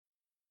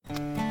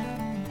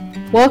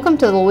Welcome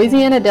to the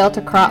Louisiana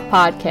Delta Crop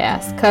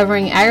Podcast,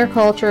 covering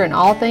agriculture and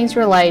all things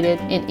related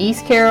in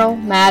East Carroll,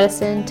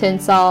 Madison,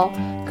 Tensas,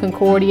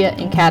 Concordia,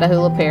 and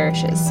Catahoula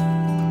parishes.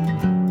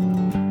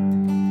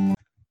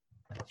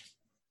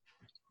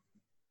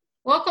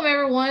 Welcome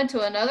everyone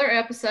to another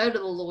episode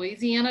of the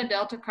Louisiana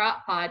Delta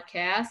Crop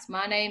Podcast.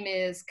 My name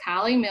is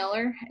Kylie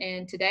Miller,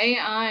 and today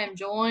I am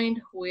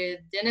joined with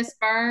Dennis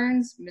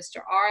Burns, Mr.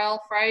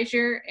 R.L.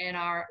 Frazier, and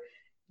our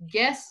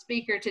guest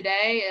speaker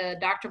today,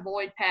 Dr.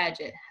 Boyd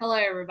Padgett. Hello,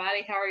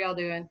 everybody. How are y'all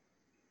doing?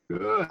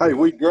 Good. Hey,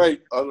 we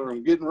great, other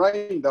than getting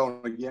rained on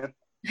again.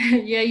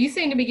 Yeah, you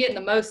seem to be getting the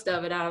most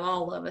of it out of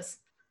all of us.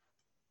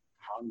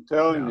 I'm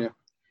telling you,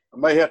 I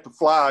may have to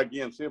fly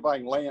again, see if I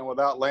can land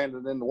without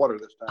landing in the water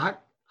this time.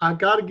 I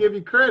got to give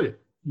you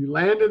credit. You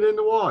landed in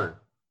the water.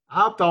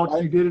 I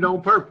thought you did it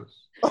on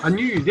purpose. I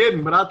knew you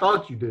didn't, but I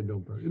thought you did it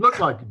on purpose. It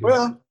looked like you did.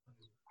 Well,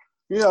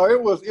 you know,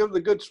 it was a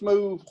good,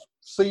 smooth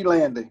sea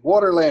landing,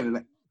 water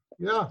landing.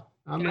 Yeah,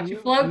 I mean, your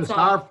floats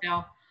off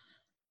now.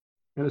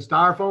 And a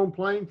styrofoam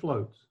plane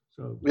floats.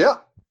 So yeah.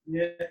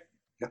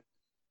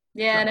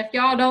 And if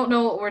y'all don't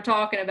know what we're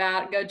talking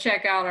about, go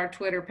check out our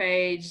Twitter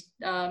page.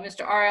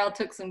 Mr. RL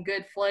took some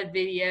good flood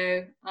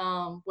video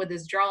with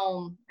his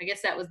drone. I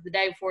guess that was the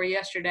day before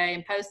yesterday,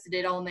 and posted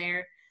it on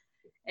there.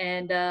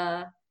 And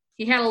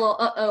he had a little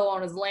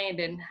on his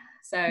landing.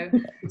 So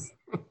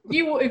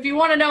if you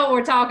want to know what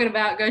we're talking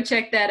about, go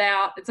check that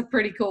out. It's a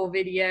pretty cool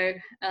video.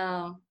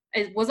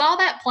 Was all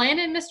that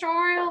planted, Mr.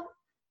 RL?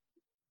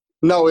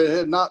 No, it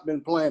had not been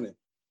planted.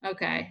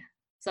 Okay.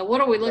 So what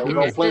are we looking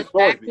at? Just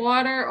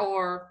backwater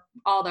or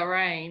all the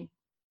rain?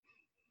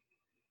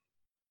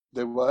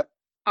 The what?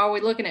 Are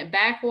we looking at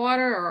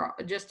backwater or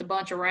just a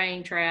bunch of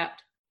rain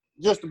trapped?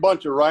 Just a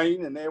bunch of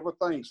rain, and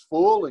everything's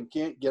full and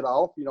can't get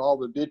off. You know, all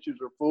the ditches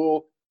are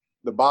full,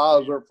 the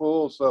bayous are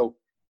full. So,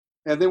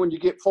 and then when you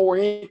get 4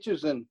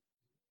 inches in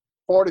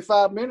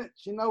 45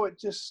 minutes, you know, it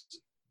just,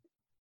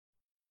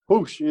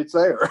 whoosh, it's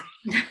there.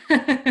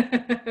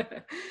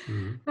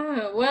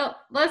 Well,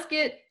 let's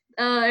get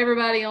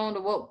everybody on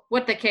to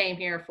what they came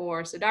here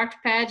for. So, Dr.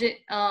 Padgett,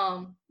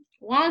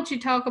 why don't you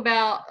talk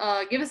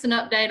about, give us an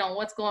update on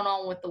what's going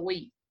on with the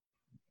wheat?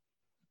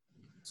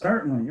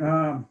 Certainly.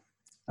 I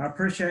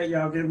appreciate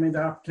y'all giving me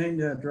the opportunity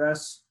to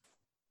address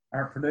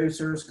our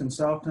producers,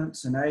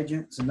 consultants, and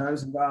agents, and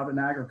those involved in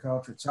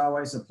agriculture. It's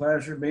always a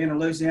pleasure. Being a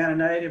Louisiana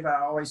native, I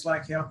always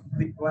like helping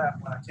people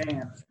out when I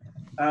can.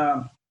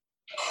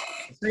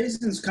 The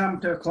season's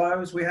come to a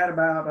close. We had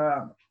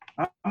about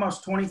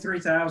almost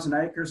 23,000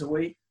 acres of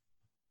wheat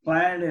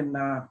planted in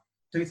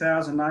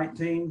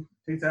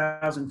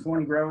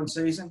 2019-2020 growing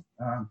season.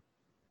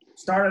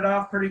 Started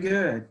off pretty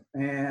good,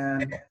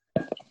 and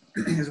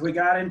as we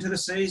got into the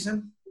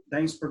season,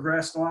 things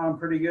progressed along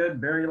pretty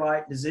good. Very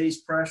light disease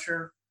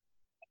pressure.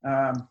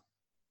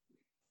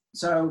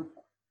 So,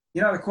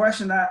 you know, the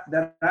question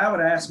that I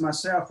would ask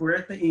myself, we're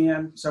at the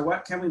end, so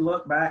what can we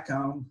look back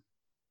on,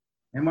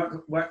 and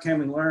what can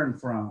we learn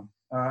from?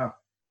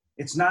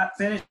 It's not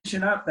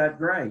finishing up that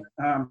great.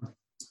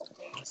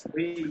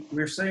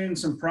 We're seeing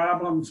some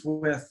problems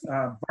with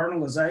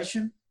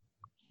vernalization,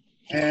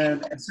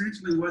 and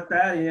essentially what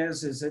that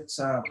is it's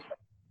the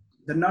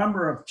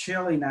number of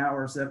chilling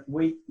hours that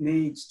wheat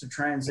needs to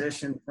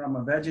transition from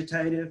a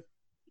vegetative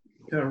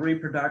to a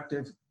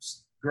reproductive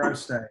growth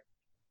state.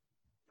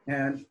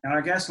 And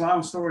I guess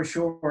long story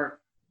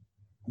short,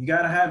 you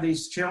got to have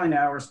these chilling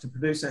hours to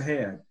produce a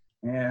head.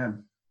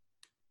 And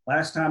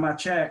last time I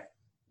checked,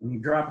 when you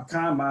drop a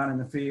combine in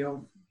the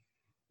field,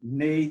 you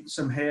need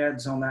some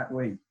heads on that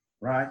wheat,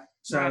 right?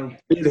 So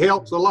it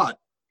helps a lot.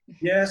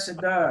 Yes, it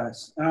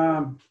does.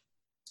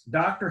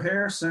 Dr.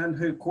 Harrison,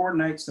 who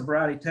coordinates the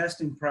variety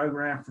testing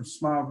program for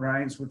small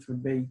grains, which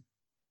would be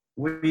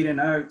wheat and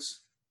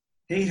oats,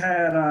 he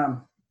had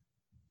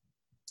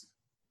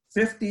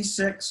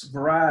 56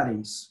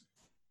 varieties,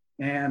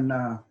 and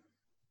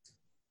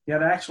he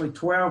had actually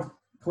 12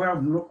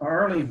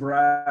 early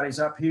varieties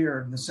up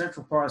here in the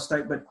central part of the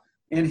state. But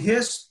in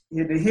his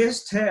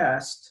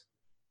test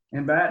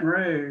in Baton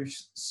Rouge,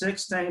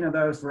 16 of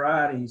those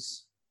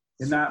varieties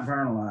did not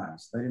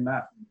vernalize. They did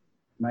not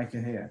make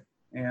a head.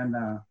 And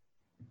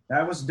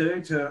that was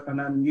due to an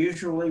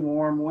unusually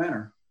warm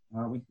winter.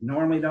 We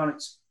normally don't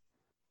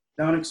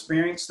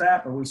experience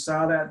that, but we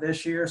saw that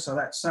this year. So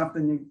that's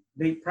something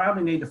you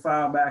probably need to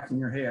file back in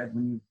your head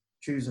when you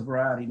choose a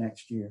variety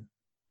next year.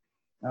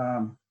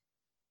 And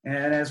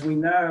as we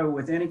know,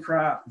 with any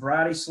crop,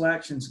 variety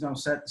selection is going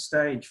to set the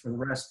stage for the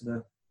rest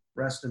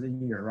of the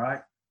year,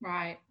 right?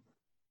 Right.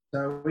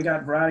 So we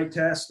got variety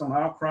tests on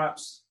all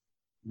crops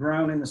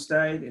grown in the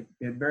state at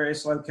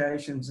various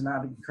locations, and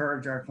I'd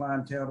encourage our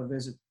clientele to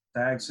visit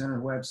the Ag Center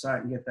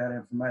website and get that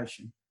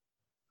information.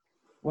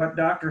 What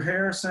Dr.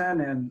 Harrison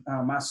and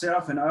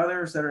myself and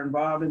others that are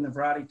involved in the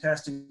variety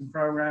testing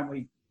program,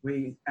 we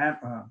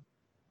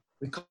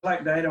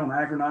collect data on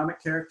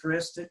agronomic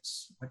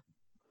characteristics, like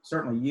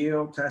certainly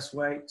yield, test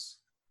weights,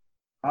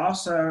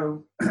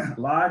 also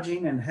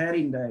lodging and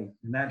heading date.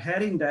 And that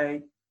heading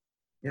date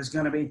is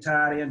going to be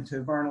tied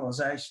into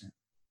vernalization.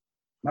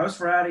 Most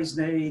varieties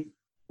need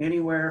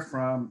anywhere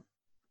from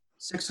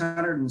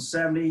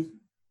 670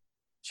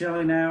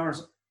 chilling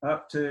hours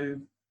up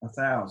to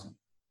 1,000.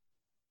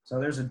 So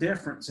there's a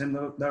difference in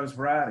those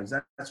varieties.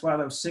 That's why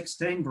those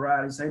 16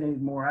 varieties, they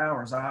need more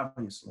hours,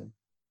 obviously.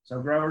 So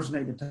growers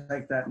need to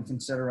take that in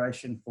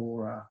consideration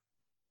for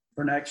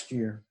next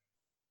year.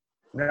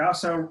 We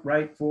also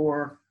rate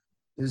for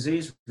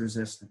disease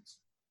resistance.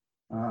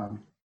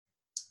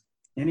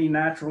 Any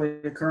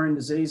naturally occurring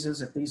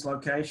diseases at these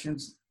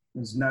locations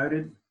is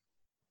noted,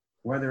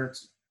 whether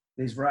it's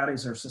these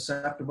varieties are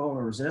susceptible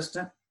or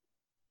resistant.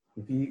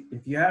 If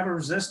you have a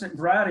resistant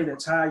variety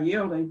that's high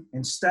yielding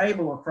and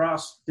stable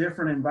across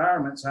different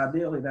environments,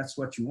 ideally that's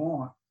what you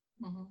want.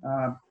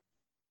 Mm-hmm.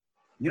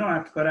 You don't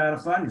have to put out a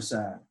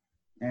fungicide,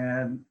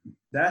 and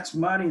that's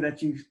money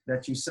that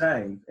you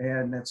save.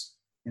 And it's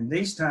in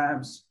these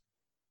times,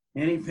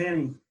 any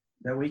penny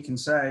that we can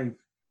save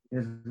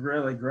is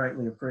really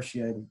greatly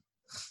appreciated.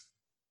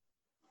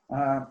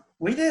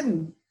 We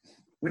didn't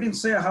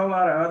see a whole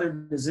lot of other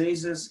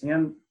diseases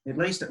in, at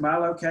least at my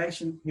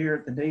location here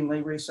at the Dean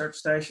Lee Research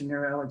Station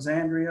near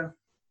Alexandria.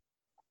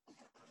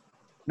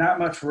 Not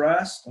much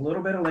rust, a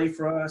little bit of leaf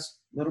rust,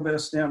 a little bit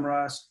of stem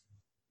rust,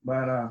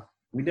 but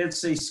we did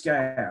see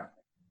scab.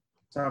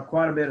 Saw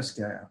quite a bit of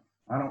scab.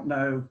 I don't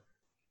know.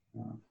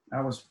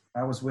 I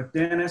was with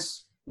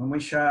Dennis when we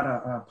shot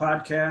a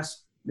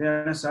podcast.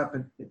 Dennis up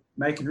at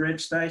Macon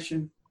Ridge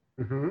Station.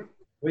 Mm-hmm.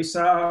 We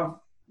saw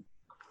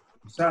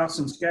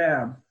some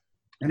scab.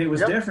 And it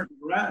was different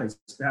varieties.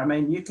 I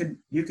mean, you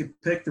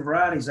could pick the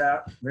varieties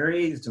out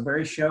very easy. It's a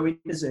very showy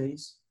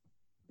disease.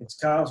 It's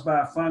caused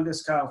by a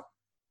fungus called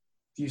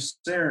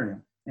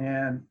Fusarium,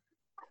 and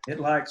it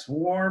likes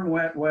warm,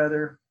 wet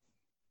weather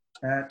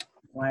at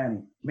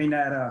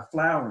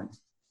flowering.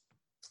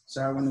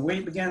 So when the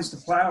wheat begins to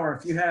flower,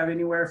 if you have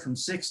anywhere from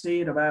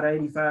 60 to about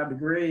 85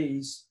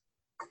 degrees,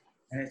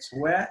 and it's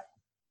wet,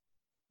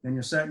 then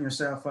you're setting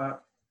yourself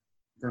up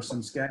for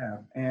some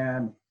scab.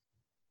 And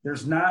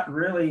there's not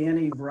really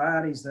any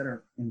varieties that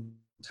are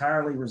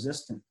entirely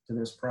resistant to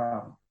this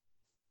problem.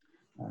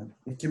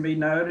 It can be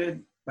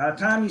noted, by the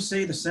time you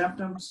see the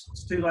symptoms,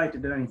 it's too late to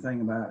do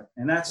anything about it.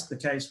 And that's the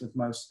case with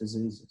most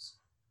diseases.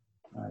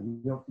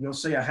 You'll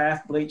see a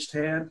half-bleached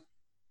head,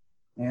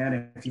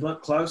 and if you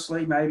look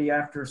closely, maybe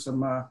after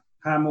some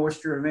high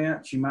moisture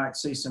events, you might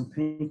see some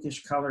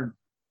pinkish colored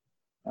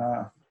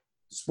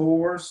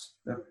spores.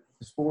 The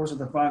spores of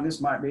the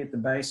fungus might be at the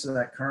base of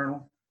that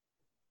kernel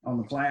on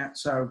the plant.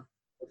 So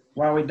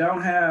while we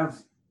don't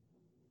have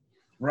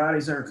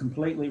varieties that are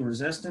completely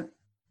resistant,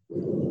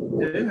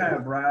 we do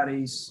have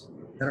varieties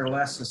that are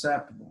less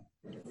susceptible.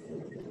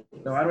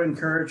 So I would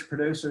encourage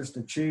producers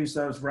to choose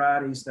those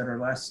varieties that are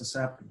less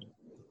susceptible.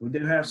 We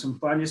do have some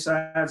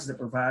fungicides that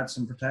provide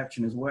some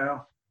protection as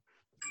well.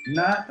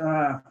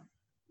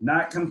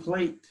 Not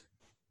complete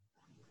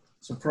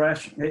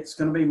suppression. It's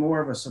going to be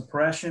more of a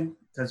suppression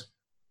because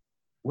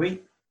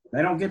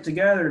they don't get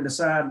together and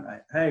decide,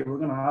 hey, we're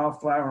going to all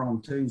flower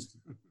on Tuesday.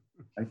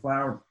 They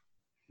flower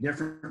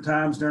different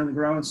times during the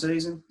growing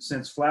season.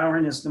 Since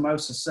flowering is the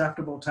most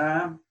susceptible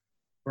time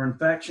for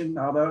infection,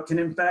 although it can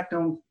infect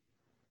on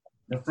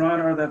the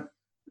front or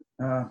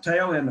the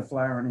tail end of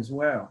flowering as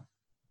well.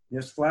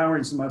 Just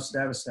flowering is the most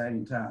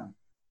devastating time.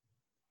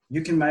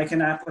 You can make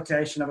an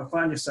application of a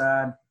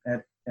fungicide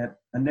at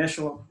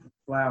initial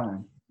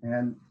flowering.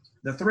 And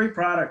the three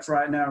products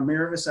right now are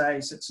Miravis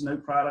Ace, it's a new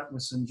product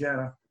with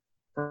Syngenta.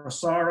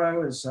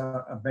 Prosaro is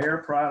a Bayer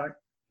product,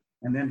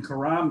 and then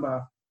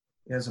Caramba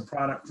is a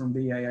product from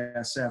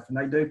BASF, and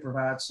they do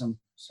provide some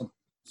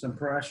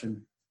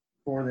suppression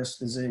for this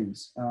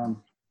disease.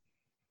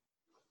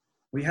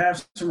 We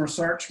have some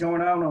research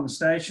going on the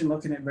station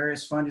looking at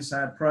various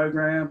fungicide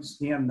programs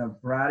in the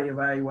variety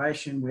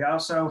evaluation. We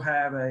also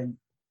have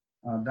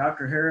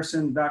Dr.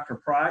 Harrison, Dr.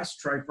 Price,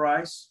 Trey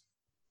Price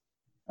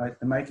at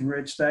the Macon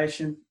Ridge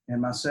Station,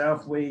 and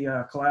myself, we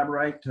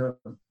collaborate to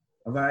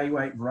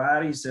evaluate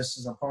varieties. This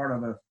is a part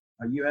of a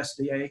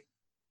USDA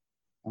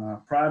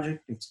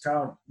project. It's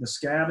called the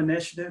SCAB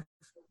Initiative.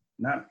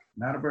 Not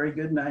a very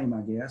good name,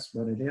 I guess,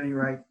 but at any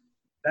rate,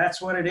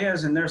 that's what it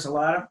is. And there's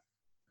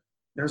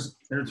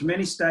there's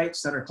many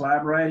states that are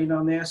collaborating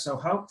on this. So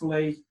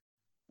hopefully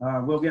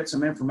we'll get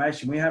some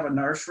information. We have a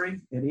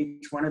nursery at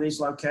each one of these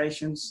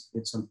locations.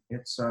 It's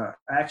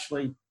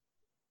actually,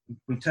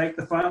 we take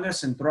the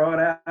fungus and throw it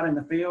out in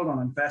the field on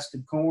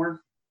infested corn.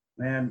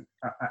 And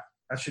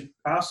I should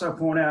also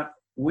point out,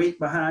 wheat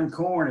behind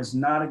corn is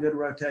not a good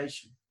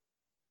rotation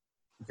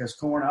because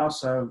corn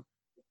also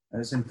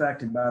is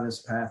infected by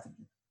this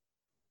pathogen.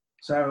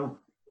 So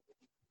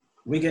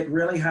we get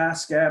really high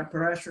scab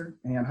pressure,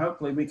 and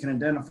hopefully we can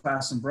identify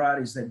some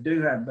varieties that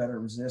do have better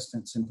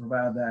resistance and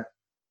provide that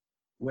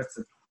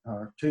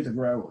to the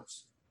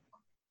growers.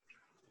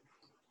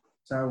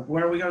 So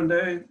what are we going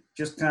to do?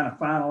 Just kind of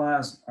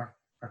finalize our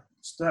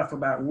stuff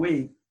about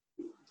wheat.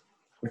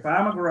 If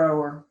I'm a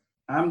grower,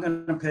 I'm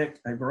going to pick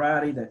a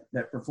variety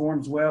that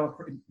performs well.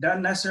 It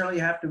doesn't necessarily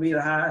have to be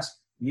the highest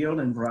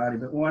yielding variety,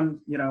 but one,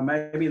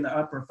 maybe in the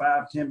upper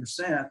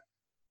 5-10%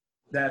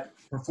 that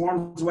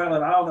performs well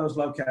at all those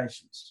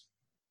locations.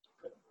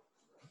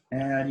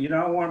 And you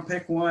don't want to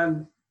pick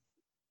one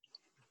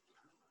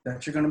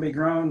that you're going to be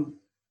grown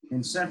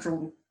in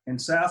central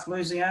and south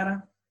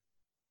Louisiana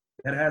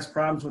that has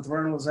problems with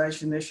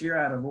vernalization this year.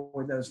 I'd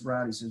avoid those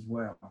varieties as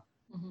well.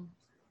 Mm-hmm.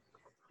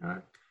 All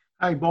right.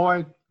 Hey,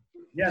 Boyd.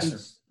 Yes, sir.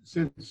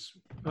 Since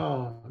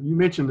you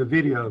mentioned the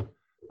video,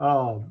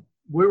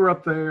 we were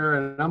up there,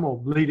 and I'm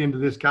going to lead into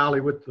this,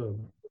 Kylie, with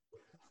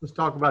let's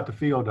talk about the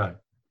field day.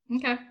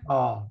 Okay.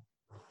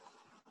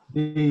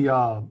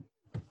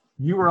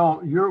 You were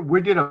on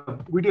we did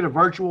a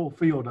virtual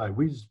field day.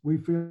 We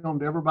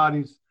filmed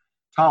everybody's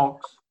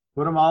talks,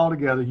 put them all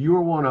together. You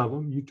were one of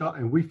them.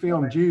 And we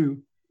filmed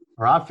you,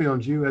 or I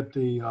filmed you at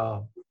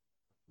the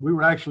we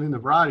were actually in the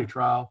variety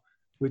trial,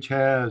 which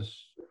has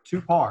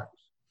 2 parts,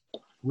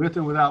 with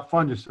and without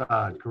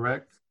fungicide,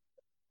 correct?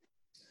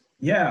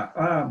 Yeah,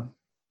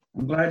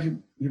 I'm glad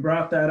you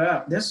brought that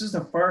up. This is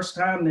the first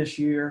time this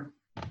year.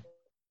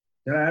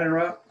 Did I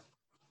interrupt?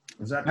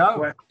 Was that the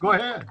question? Go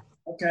ahead.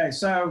 Okay,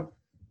 so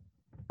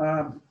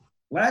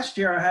last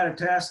year I had a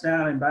test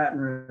down in Baton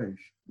Rouge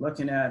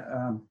looking at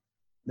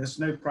this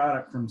new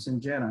product from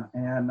Syngenta,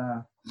 and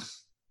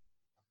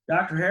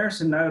Dr.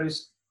 Harrison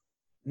noticed,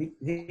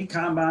 he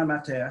combined my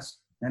test,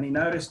 and he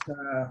noticed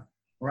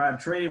where I'd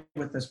treated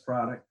with this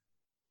product,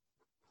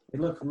 it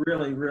looked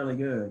really, really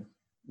good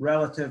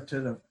relative to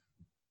the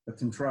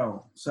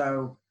control.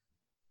 So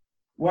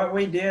what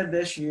we did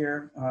this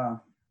year,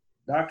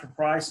 Dr.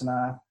 Price and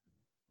I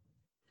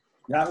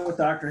got with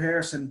Dr.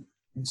 Harrison.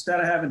 Instead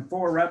of having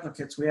 4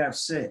 replicates, we have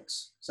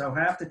 6. So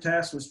half the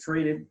test was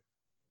treated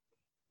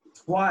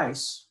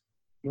twice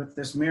with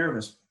this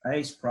Miravis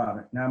ACE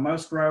product. Now,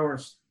 most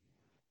growers,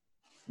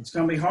 it's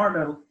going to be hard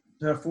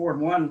to afford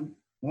one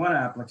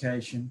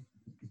application,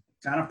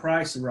 kind of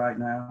pricey right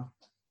now,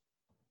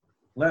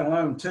 let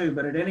alone 2.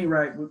 But at any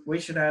rate, we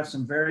should have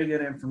some very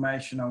good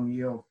information on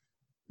yield,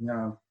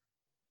 yield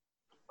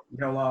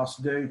loss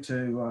due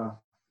to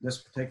this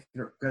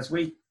particular, because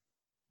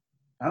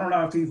I don't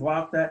know if you've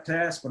walked that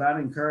test, but I'd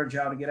encourage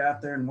y'all to get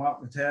out there and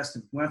walk the test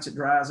once it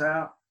dries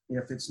out.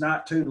 If it's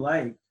not too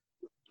late,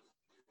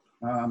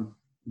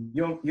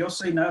 you'll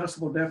see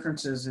noticeable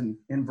differences in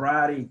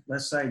variety.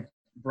 Let's say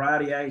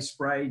variety A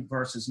sprayed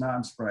versus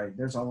non-sprayed.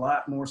 There's a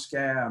lot more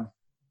scab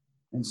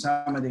in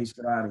some of these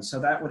varieties, so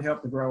that would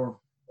help the grower,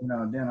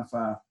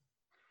 identify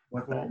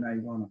what they may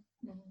want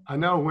to. I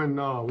know when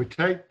we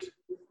taped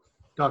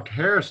Dr.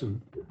 Harrison,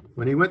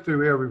 when he went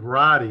through every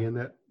variety in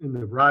the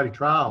variety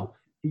trial,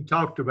 he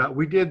talked about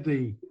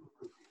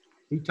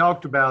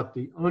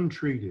the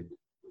untreated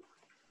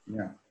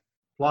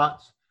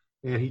plots,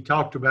 and he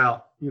talked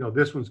about,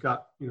 this one's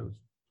got,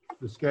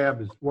 the scab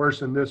is worse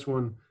than this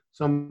one.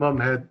 Some of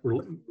them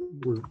were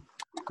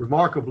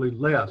remarkably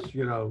less,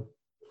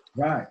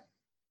 Right.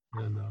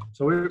 And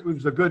so it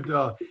was a good,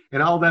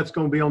 and all that's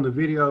going to be on the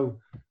video.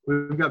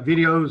 We've got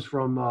videos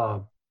from,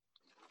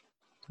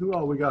 who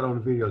all we got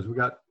on the videos? We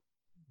got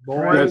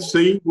Boyd. We got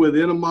Steve with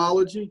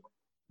entomology.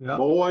 Yeah.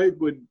 Boyd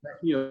with,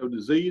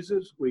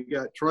 diseases. We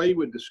got Trey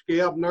with the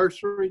scab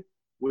nursery.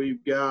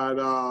 We've got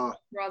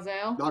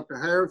Roselle. Dr.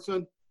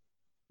 Harrison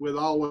with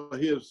all of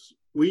his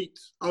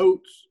wheats,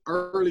 oats,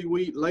 early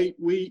wheat, late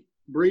wheat,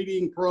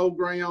 breeding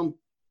program.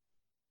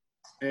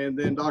 And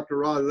then Dr.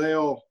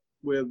 Roselle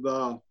with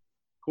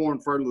corn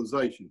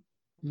fertilization.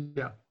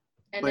 Yeah.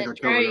 And then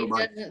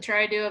doesn't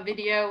Trey do a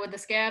video with the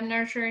scab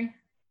nursery?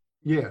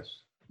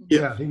 Yes.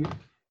 Yeah.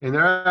 And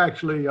they're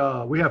actually,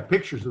 we have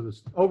pictures of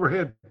this,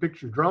 overhead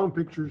pictures, drone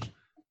pictures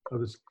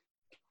of the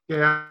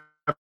scab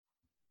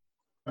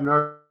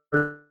nursery.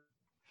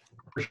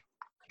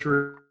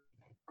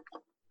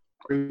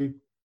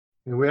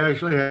 And we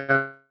actually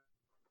have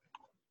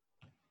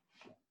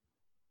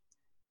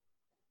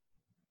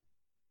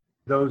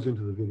those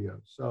into the video.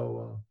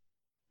 So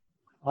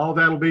all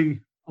that'll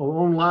be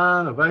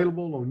online,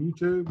 available on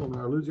YouTube, on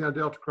our Louisiana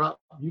Delta Crop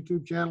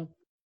YouTube channel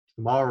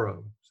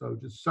tomorrow. So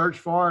just search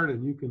for it,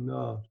 and you can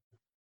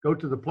go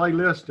to the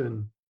playlist,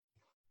 and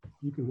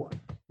you can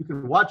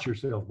watch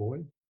yourself,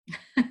 Boyd.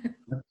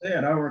 That's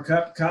it. Over a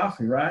cup of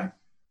coffee, right?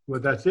 Well,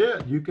 that's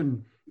it. You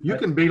can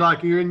be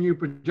like you're in your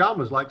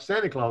pajamas, like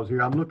Santa Claus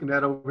here. I'm looking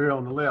at over here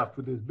on the left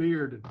with his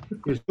beard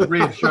and his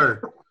red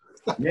shirt.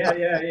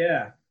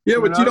 Yeah. Yeah,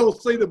 but you don't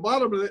see the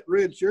bottom of that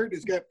red shirt.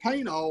 It's got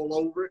paint all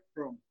over it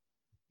from.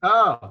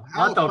 Oh,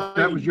 I thought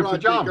that was your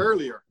pajamas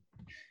earlier.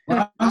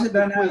 Well, once it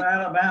doesn't have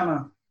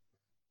Alabama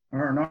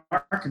or an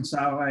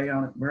Arkansas way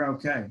on it, we're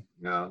okay.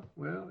 Yeah,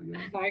 well, yeah.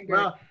 I agree.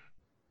 Well,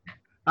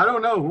 I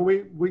don't know.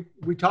 When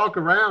we talk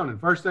around, and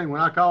first thing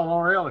when I call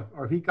RL,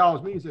 or if he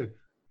calls me, he said,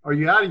 "Are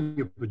you out of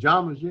your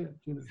pajamas yet?"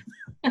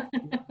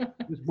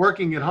 Just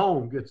working at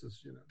home gets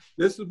us.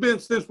 This has been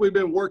since we've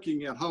been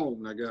working at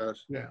home, I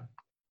guess. Yeah.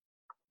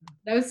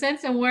 No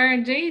sense in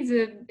wearing jeans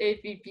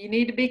if you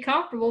need to be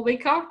comfortable, be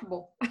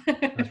comfortable.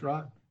 That's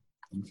right.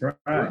 That's right.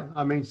 Well,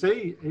 I mean,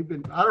 see,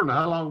 I don't know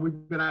how long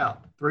we've been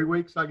out. 3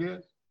 weeks, I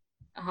guess.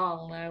 I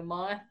don't know,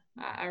 month.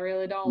 I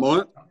really don't.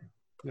 Month?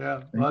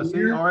 Yeah. Well, see,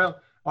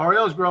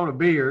 RL's grown a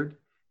beard.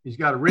 He's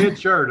got a red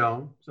shirt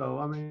on. So,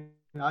 I mean,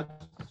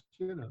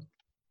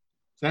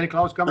 Santa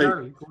Claus coming Hey.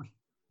 early, of course.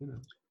 You know.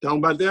 Talking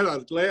about that, I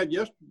was glad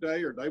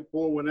yesterday or day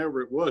before,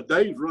 whenever it was.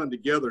 Days run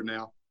together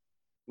now.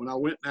 When I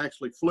went and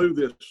actually flew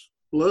this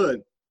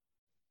flood,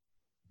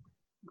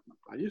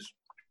 I just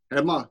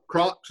had my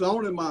Crocs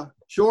on and my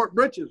short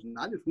breeches, and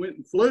I just went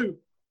and flew.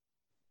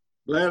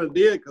 Glad I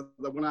did, because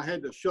when I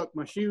had to shuck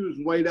my shoes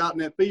and wade out in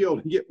that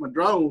field and get my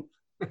drone,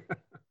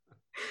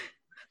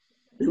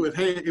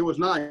 it was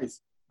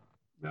nice.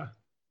 Yeah,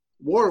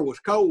 Water was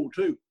cold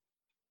too.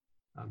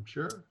 I'm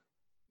sure.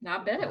 I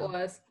bet it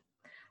was.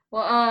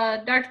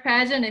 Well, Dr.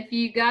 Pageant, if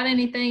you got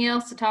anything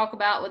else to talk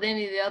about with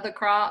any of the other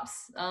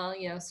crops,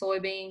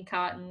 soybean,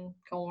 cotton,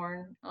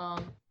 corn,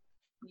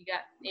 you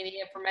got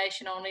any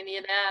information on any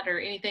of that or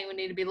anything we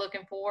need to be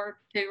looking forward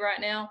to right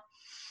now?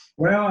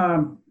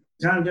 Well,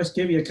 kind of just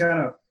give you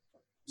kind of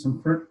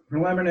some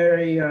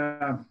preliminary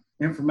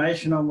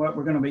information on what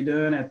we're going to be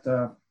doing at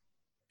the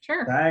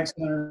Ag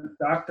Center.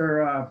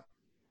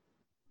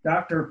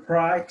 Dr.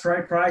 Price,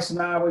 Trey Price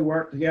and I, we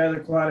work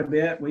together quite a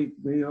bit.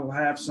 We'll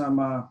have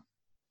some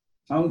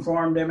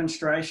on-farm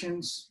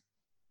demonstrations,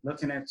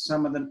 looking at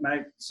some of the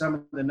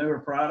newer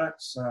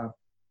products. I'm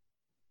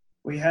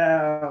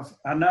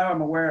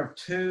aware of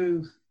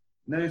 2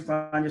 new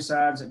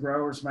fungicides that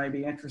growers may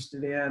be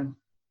interested in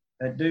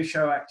that do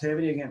show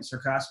activity against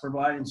Cercospora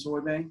blight in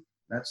soybean.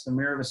 That's the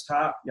Miravis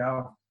Top.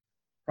 Y'all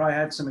probably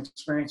had some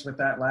experience with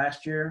that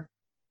last year.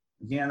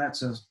 Again,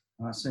 that's a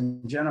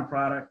Syngenta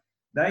product.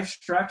 They've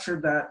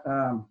structured that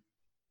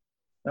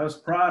those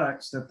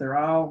products that they're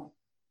all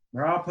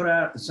put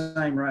out at the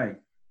same rate.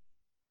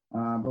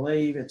 I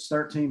believe it's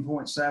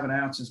 13.7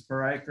 ounces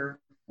per acre.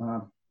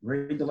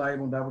 Read the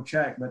label, double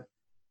check. But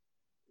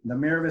the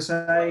Miravis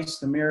Ace,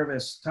 the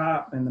Miravis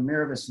Top, and the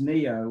Miravis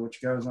Neo, which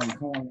goes on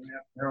corn,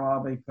 they'll all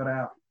be put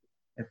out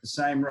at the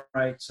same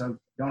rate. So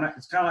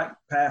it's kind of like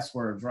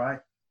passwords, right?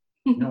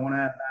 You don't want to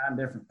have 9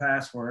 different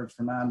passwords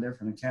for 9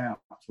 different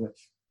accounts,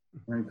 which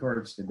we're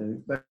encouraged to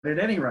do. But at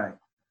any rate,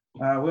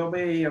 we'll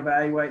be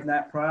evaluating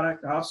that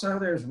product. Also,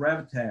 there's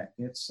Revitec.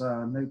 It's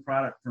a new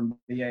product from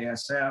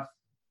BASF.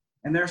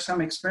 And there's some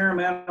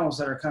experimentals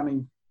that are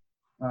coming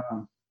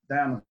down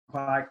the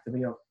pike to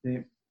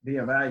be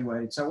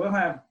evaluated. So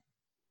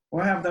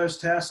we'll have those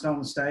tests on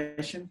the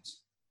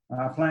stations.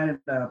 I planted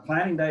a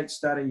planting date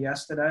study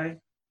yesterday,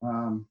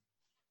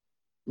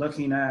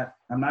 looking at,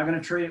 I'm not going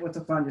to treat it with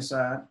the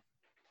fungicide,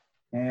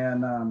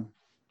 and I'm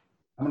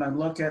going to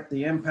look at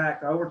the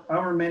impact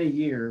over many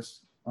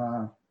years.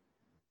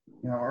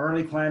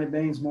 Early planted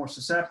beans more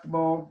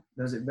susceptible.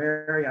 Does it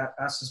vary?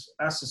 I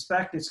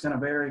suspect it's going to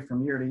vary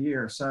from year to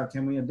year. So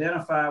can we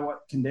identify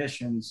what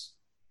conditions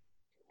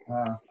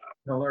to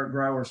alert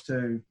growers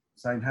to,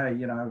 saying, hey,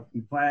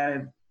 you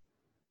planted,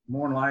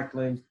 more than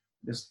likely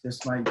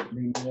this might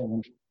be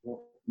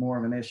more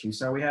of an issue.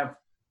 So we have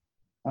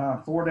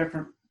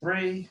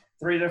three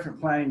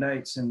different planting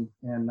dates and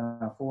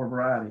 4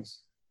 varieties.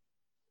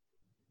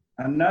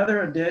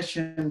 Another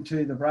addition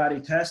to the variety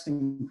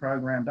testing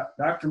program,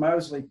 Dr.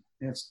 Mosley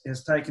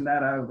has taken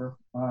that over.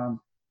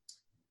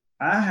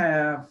 I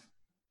have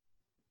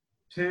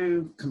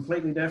 2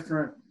 completely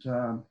different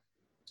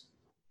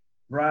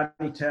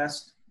variety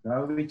tests, the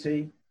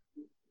OVT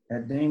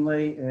at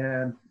Deanley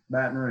and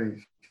Baton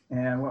Rouge.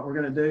 And what we're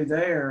going to do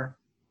there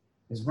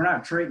is we're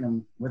not treating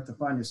them with the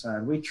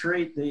fungicide. We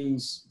treat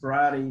these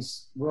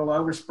varieties, we'll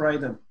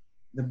overspray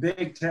the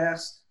big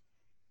test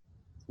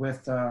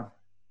with a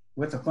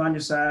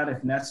fungicide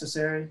if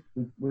necessary.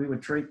 We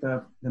would treat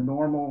the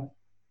normal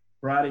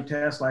variety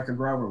test like a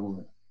grower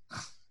would.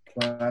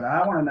 But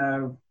I want to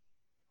know,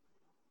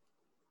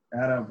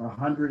 out of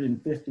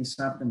 150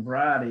 something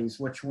varieties,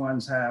 which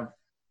ones have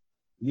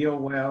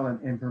yield well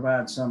and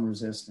provide some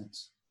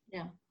resistance.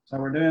 Yeah. So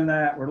we're doing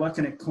that. We're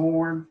looking at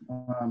corn,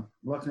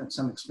 looking at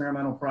some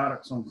experimental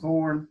products on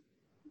corn.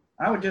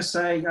 I would just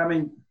say,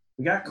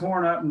 we got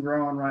corn up and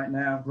growing right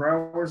now.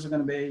 Growers are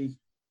going to be,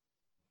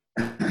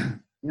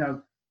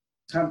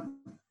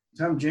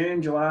 come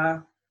June, July,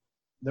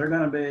 they're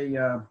going to be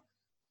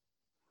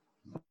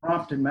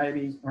prompted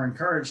maybe or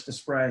encouraged to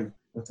spray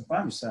with the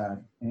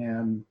fungicide.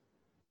 And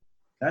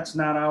that's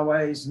not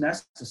always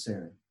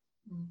necessary.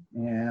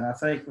 And I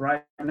think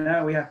right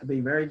now we have to be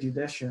very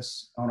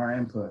judicious on our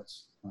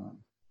inputs.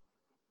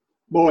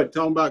 Boy,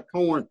 talking about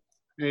corn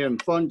and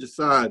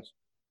fungicides,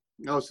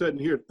 I was sitting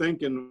here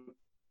thinking,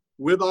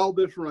 with all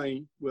this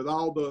rain, with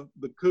all the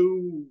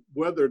cool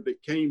weather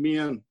that came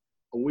in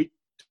a week,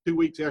 2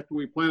 weeks after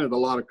we planted a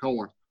lot of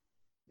corn.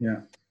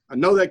 Yeah. I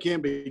know that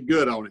can't be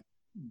good on it,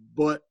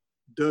 but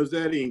does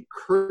that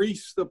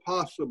increase the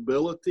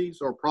possibilities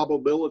or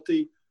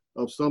probability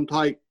of some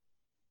type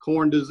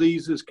corn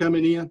diseases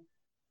coming in?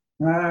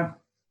 Not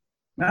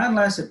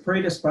unless it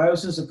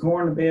predisposes the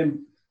corn to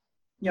being,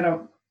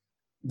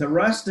 the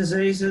rust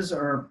diseases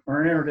are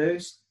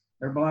introduced.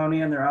 They're blown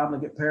in, they're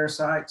obligate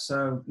parasites.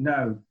 So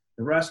no,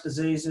 the rust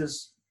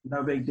diseases,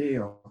 no big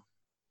deal.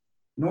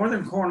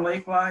 Northern corn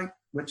leaf blight,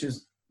 which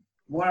is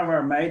one of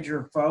our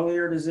major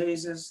foliar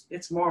diseases,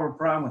 it's more of a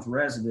problem with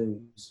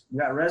residues. You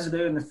got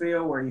residue in the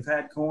field where you've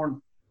had corn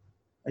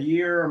a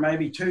year or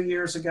maybe 2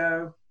 years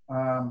ago.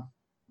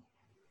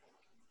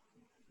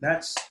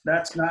 that's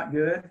not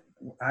good.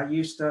 I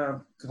used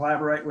to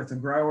collaborate with a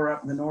grower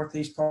up in the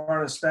northeast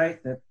part of the state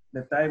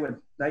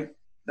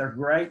they're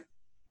great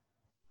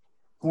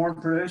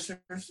corn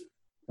producers,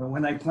 but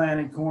when they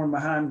planted corn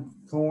behind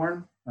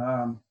corn,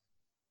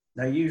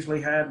 they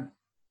usually had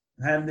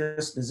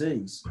this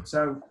disease.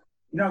 So,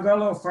 go a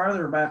little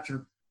further about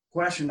your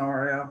question,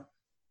 RL.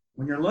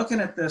 When you're looking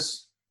at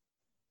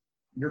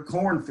your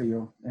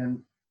cornfield,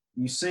 and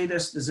you see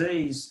this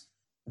disease,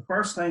 the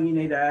first thing you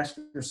need to ask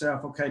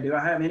yourself, okay, do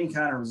I have any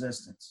kind of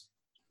resistance?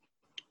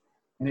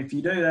 And if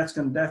you do, that's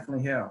going to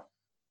definitely help.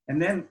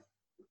 And then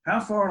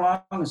how far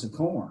along is the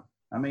corn?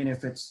 I mean,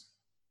 if it's,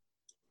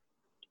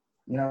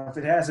 if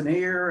it has an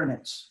ear and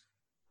it's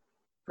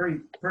pretty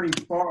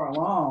far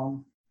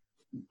along,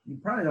 you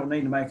probably don't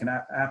need to make an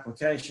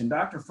application.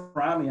 Dr.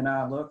 Fromme and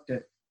I looked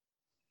at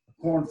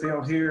a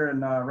cornfield here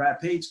in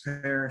Rapides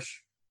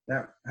Parish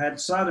that had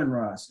southern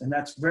rust, and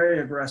that's very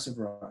aggressive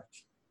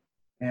rust.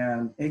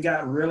 And it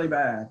got really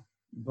bad,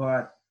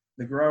 but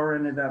the grower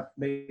ended up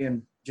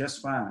being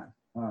just fine.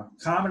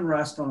 Common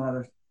rust, on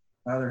the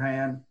other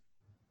hand,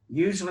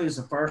 usually is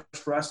the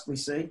first rust we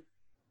see,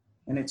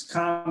 and it's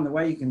common. The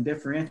way you can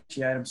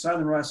differentiate them,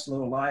 southern rust is a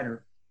little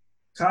lighter.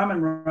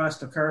 Common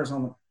rust occurs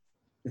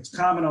it's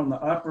common on the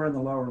upper and the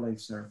lower leaf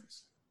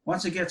surface.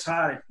 Once it gets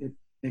hot,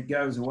 it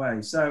goes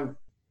away. So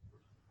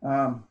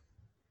to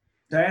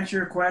answer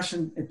your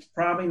question, it's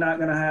probably not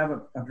going to have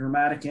a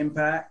dramatic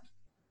impact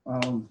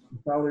on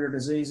foliar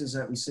diseases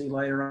that we see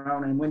later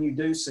on. And when you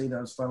do see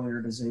those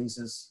foliar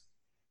diseases,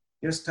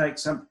 just I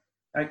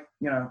would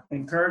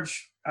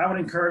encourage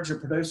the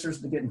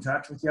producers to get in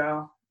touch with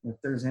y'all if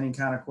there's any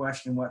kind of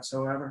question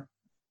whatsoever.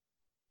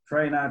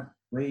 Trey and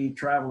we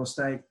travel the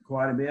state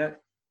quite a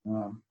bit.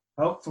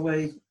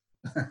 Hopefully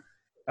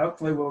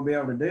we'll be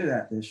able to do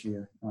that this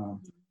year.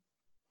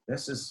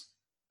 This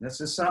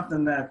is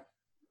something that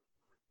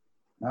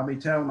I'll be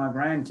telling my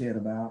grandkid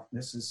about.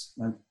 This is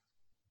like,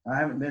 I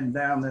haven't been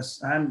down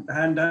this, I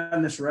hadn't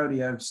done this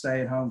rodeo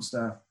stay at home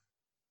stuff.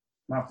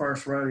 My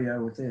first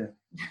rodeo with it.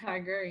 I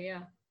agree,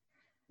 yeah.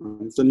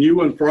 It's a new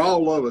one for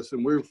all of us,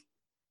 and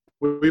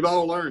we've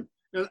all learned.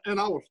 And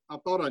I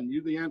thought I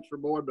knew the answer,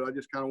 Boyd, but I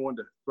just kind of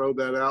wanted to throw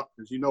that out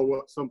because you know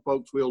what some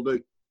folks will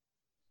do.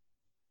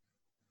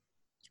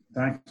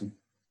 Thank you.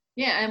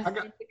 Yeah, and to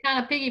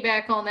kind of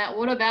piggyback on that,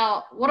 what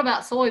about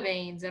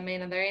soybeans? I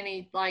mean, are there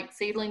any like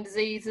seedling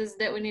diseases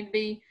that we need to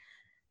be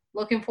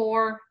looking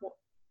for?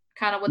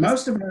 Kind of with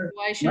most of our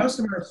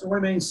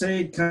soybean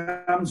seed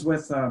comes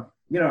with a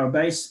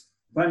base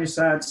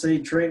fungicide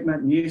seed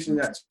treatment, and usually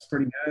that's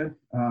pretty good.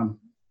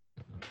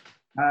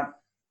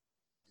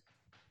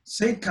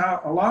 Seed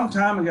a long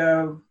time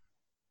ago,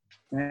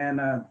 and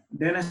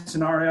Dennis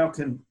and RL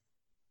can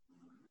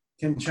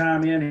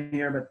chime in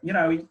here, but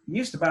we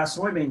used to buy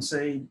soybean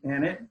seed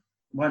and it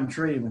wasn't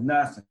treated with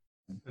nothing.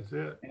 That's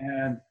it.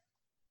 And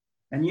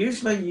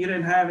usually you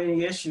didn't have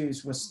any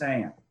issues with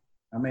stand.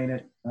 I mean,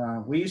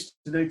 we used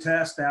to do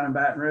tests down in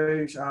Baton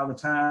Rouge all the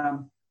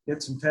time,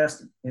 did some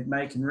tests at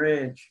Macon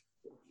Ridge.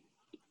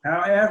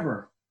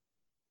 However,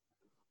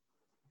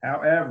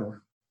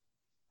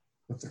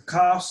 with the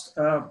cost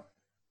of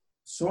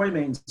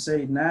soybean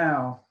seed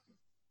now,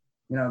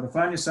 the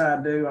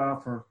fungicide do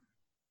offer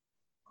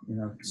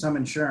some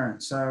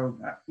insurance. So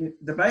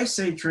the base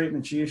seed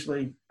treatment's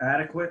usually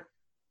adequate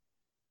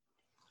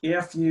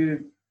if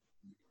you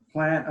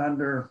plant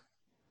under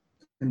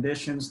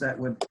conditions that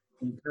would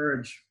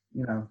encourage,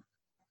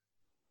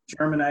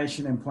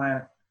 germination and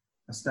plant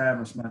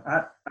establishment.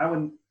 I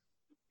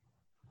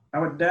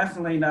would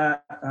definitely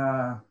not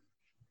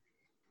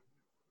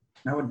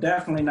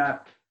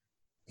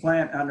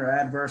plant under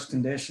adverse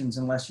conditions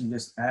unless you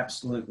just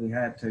absolutely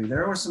had to.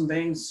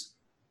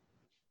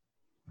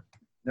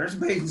 There's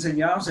beans in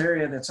y'all's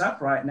area that's up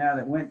right now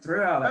that went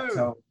through all that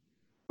cold.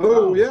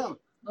 Oh, yeah.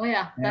 Oh,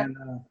 yeah. And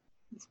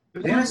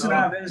Dennis and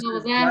I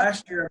visited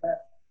last year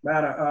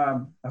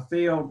about a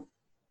field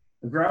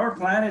the grower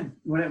planted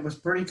when it was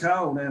pretty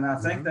cold, and I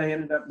think they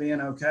ended up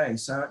being okay.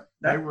 So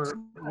that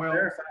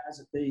verifies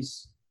that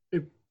these.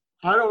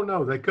 I don't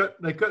know. They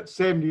cut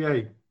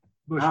 78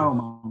 bushels. Oh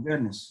my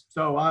goodness!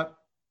 So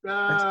they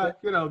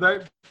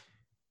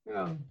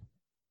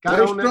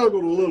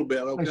struggled a little bit.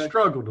 Okay. They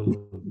struggled a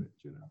little bit,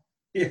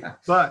 Yeah.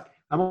 But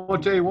I'm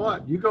gonna tell you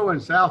what. You go in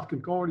South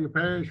Concordia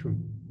Parish,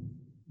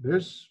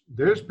 there's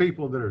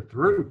people that are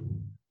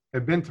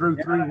have been through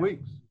 3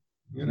 weeks.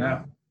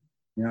 Yeah.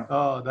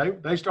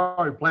 They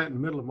started planting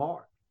in the middle of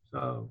March.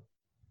 So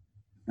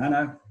I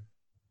know.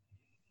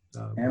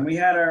 And we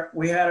had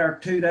our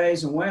 2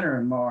 days of winter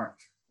in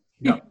March.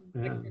 Yep.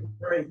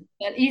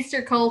 That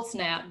Easter cold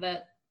snap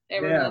that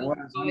everybody.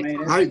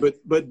 Hey,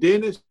 but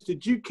Dennis,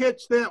 did you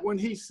catch that when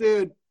he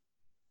said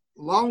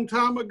long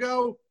time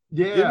ago?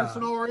 Yeah. Dennis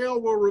and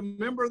RL will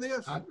remember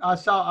this. I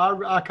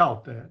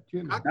caught that.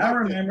 I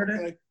remembered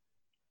it.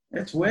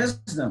 It's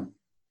wisdom.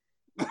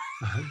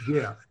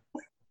 Yeah.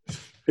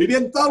 He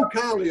didn't throw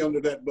Kylie under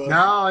that bus.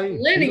 No, he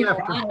Lineal.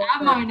 left her.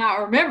 I might not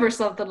remember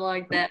something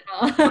like that.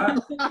 Huh?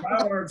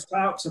 Proverbs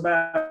talks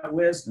about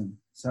wisdom,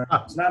 so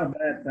it's not a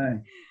bad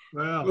thing.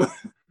 Well,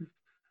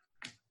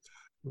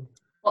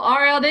 Well,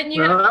 RL, didn't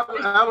you? well,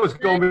 that was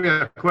going to be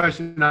a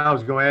question I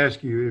was going to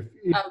ask you.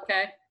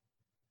 Okay.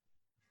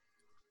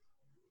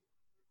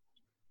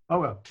 Oh,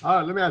 well, all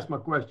right, let me ask my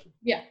question.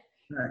 Yeah.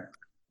 Right.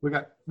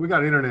 We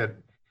got internet.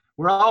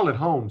 We're all at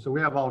home, so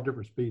we have all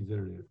different speeds of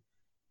internet.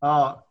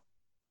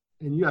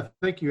 And I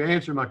think you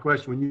answered my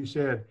question when you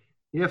said,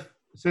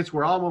 since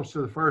we're almost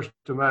to the 1st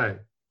of May,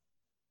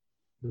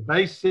 the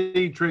base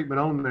seed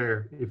treatment on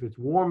there, if it's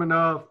warm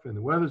enough and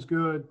the weather's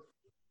good,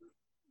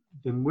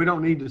 then we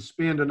don't need to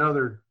spend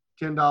another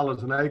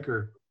 $10 an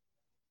acre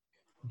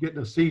getting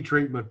a seed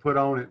treatment put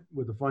on it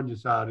with the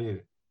fungicide in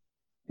it.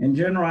 In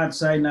general, I'd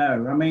say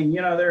no. I mean,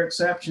 there are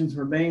exceptions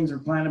where beans are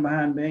planted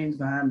behind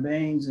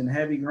beans in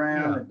heavy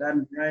ground that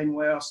doesn't drain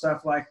well,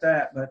 stuff like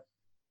that. But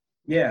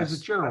yes,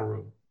 It's a general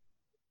rule.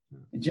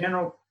 in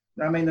general,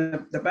 I mean,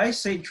 the base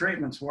seed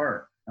treatments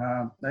work.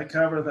 They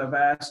cover the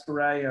vast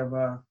array of,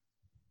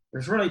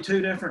 there's really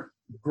 2 different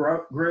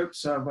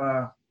groups of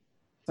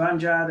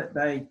fungi that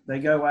they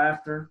go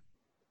after.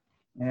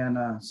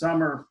 And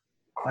some are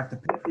like the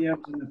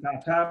Pythiums and the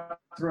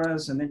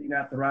Phytophthora, and then you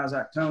got the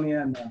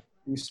Rhizoctonia and the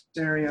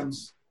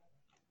Fusariums.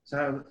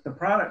 So the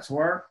products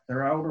work.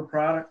 They're older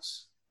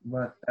products,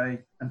 but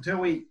until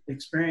we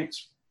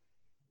experience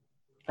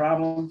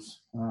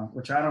problems,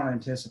 which I don't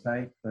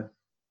anticipate, but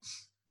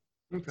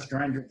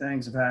stranger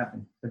things have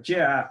happened. But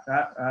yeah,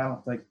 I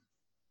don't think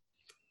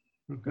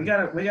we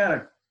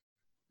gotta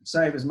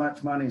save as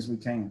much money as we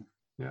can.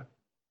 Yeah.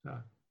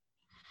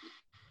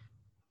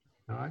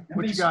 All right. And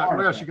What be you got? smart.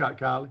 What else you got,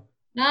 Kylie?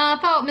 No, I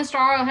thought Mr.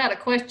 RL had a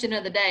question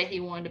of the day he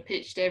wanted to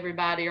pitch to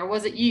everybody, or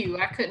was it you?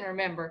 I couldn't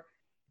remember.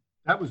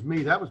 That was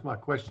me. That was my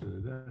question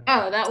of the day.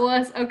 Oh, that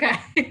was? Okay.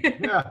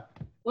 Yeah.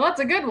 Well, that's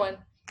a good one.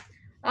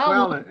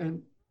 Well,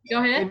 and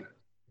Go ahead.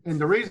 And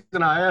the reason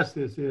I ask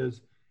this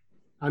is,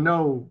 I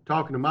know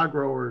talking to my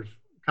growers,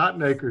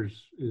 cotton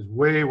acres is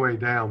way, way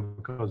down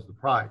because of the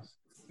price.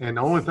 And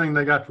the only thing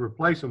they got to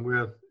replace them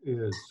with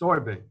is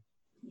soybean.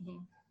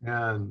 Mm-hmm.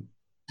 And,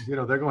 they're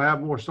going to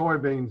have more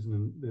soybeans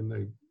than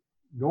they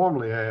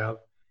normally have.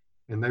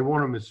 And they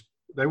want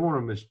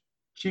them as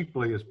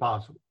cheaply as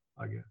possible,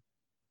 I guess.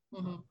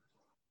 Mm-hmm.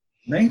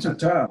 Beans are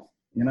tough.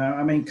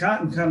 I mean,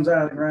 cotton comes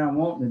out of the ground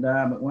wanting to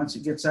die, but once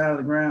it gets out of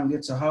the ground,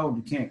 gets a hold,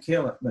 you can't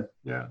kill it. But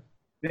Yeah.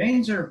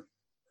 beans are,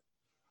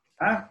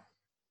 I'm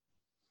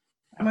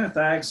at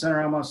the Ag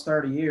Center almost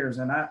 30 years,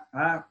 and I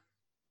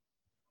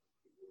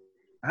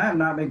have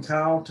not been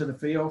called to the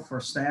field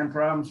for stand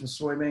problems with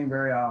soybean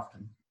very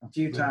often, a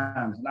few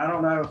times. And I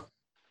don't know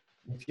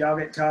if y'all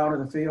get called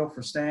to the field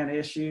for stand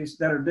issues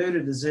that are due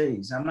to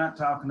disease. I'm not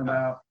talking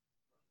about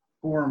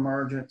poor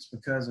emergence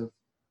because of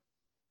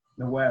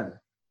the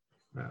weather.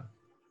 Yeah.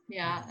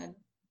 Yeah.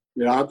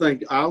 Yeah, I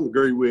think I'll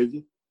agree with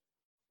you.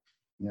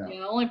 Yeah.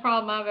 The only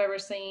problem I've ever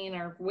seen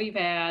or we've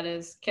had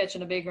is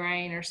catching a big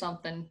rain or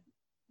something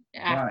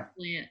after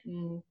plant,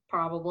 and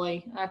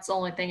probably that's the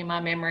only thing in my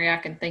memory I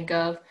can think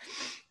of.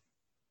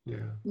 Yeah.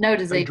 No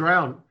disease.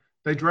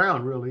 They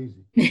drown real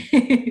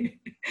easy.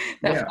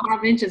 That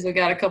 5 inches we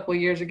got a couple of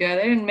years ago,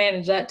 they didn't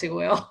manage that too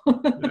well.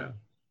 Yeah.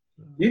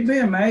 You'd be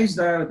amazed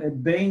though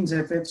at beans,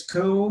 if it's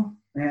cool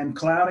and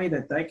cloudy,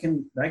 that they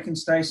can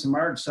stay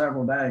submerged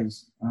several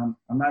days. I'm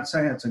not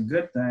saying it's a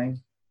good thing.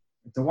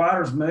 If the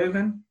water's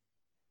moving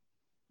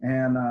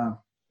and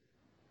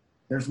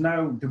there's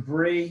no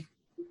debris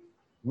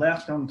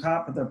left on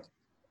top of the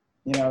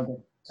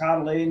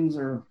cotyledons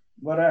or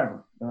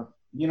whatever, the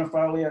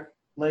unifoliate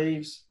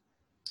leaves.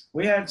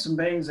 We had some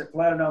beans that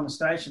flooded on the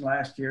station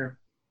last year.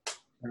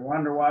 They were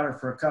underwater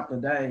for a couple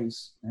of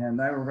days, and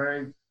they were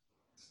very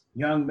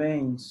young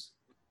beans.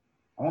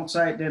 I won't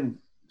say it didn't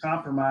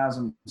compromise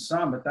them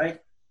some, but they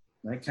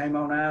came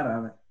on out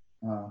of it.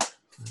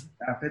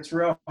 If it's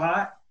real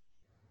hot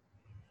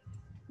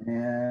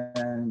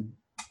and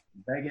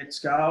they get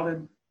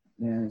scalded,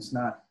 then it's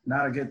not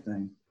a good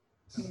thing.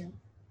 Yeah.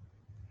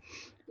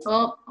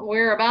 Well,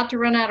 we're about to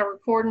run out of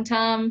recording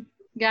time,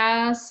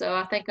 guys, so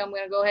I think I'm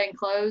going to go ahead and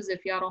close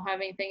if y'all don't have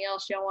anything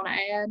else y'all want to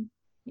add.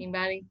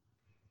 Anybody?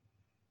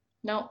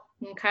 No?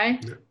 Okay.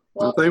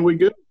 I think we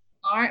good.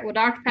 All right. Well,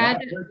 Dr.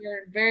 Padgett,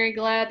 we're very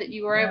glad that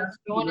you were able to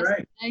join us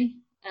today.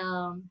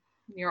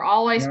 You're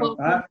always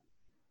welcome.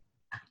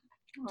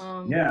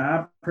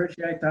 I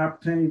appreciate the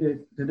opportunity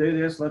to do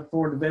this. Look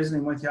forward to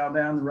visiting with y'all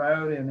down the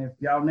road. And if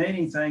y'all need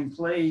anything,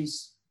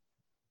 please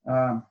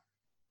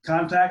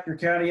contact your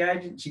county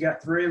agents. You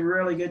got 3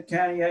 really good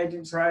county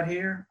agents right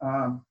here.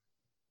 Y'all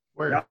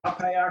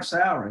pay our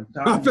salary.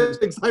 Who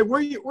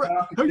are you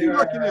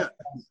looking at?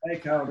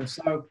 Stakeholders.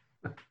 So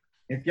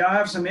if y'all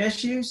have some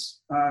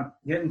issues,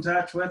 get in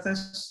touch with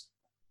us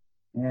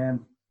and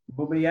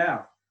we'll be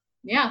out.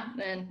 Yeah,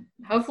 and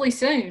hopefully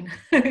soon,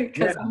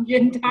 because I'm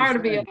getting tired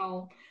of being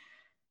home.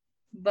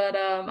 But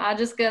I'm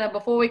just gonna,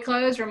 before we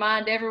close,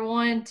 remind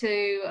everyone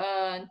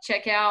to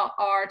check out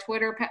our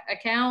Twitter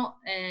account,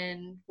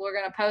 and we're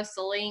gonna post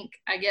a link,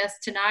 I guess,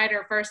 tonight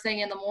or first thing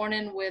in the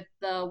morning with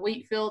the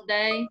wheat field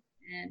day,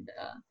 and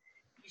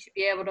you should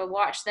be able to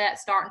watch that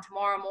starting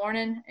tomorrow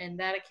morning. And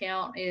that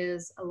account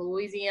is a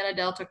Louisiana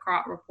Delta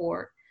Crop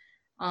Report.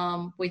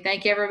 We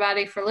thank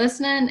everybody for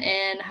listening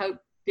and hope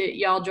that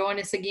y'all join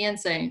us again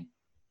soon.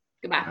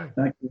 Goodbye.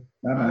 Thank you.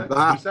 Bye-bye.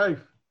 Bye. Be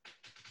safe.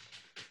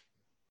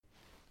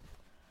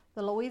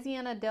 The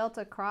Louisiana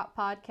Delta Crop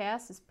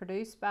Podcast is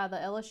produced by the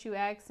LSU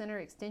Ag Center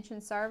Extension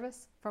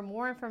Service. For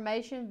more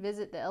information,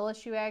 visit the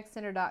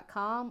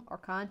lsuagcenter.com or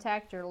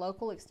contact your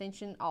local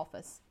extension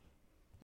office.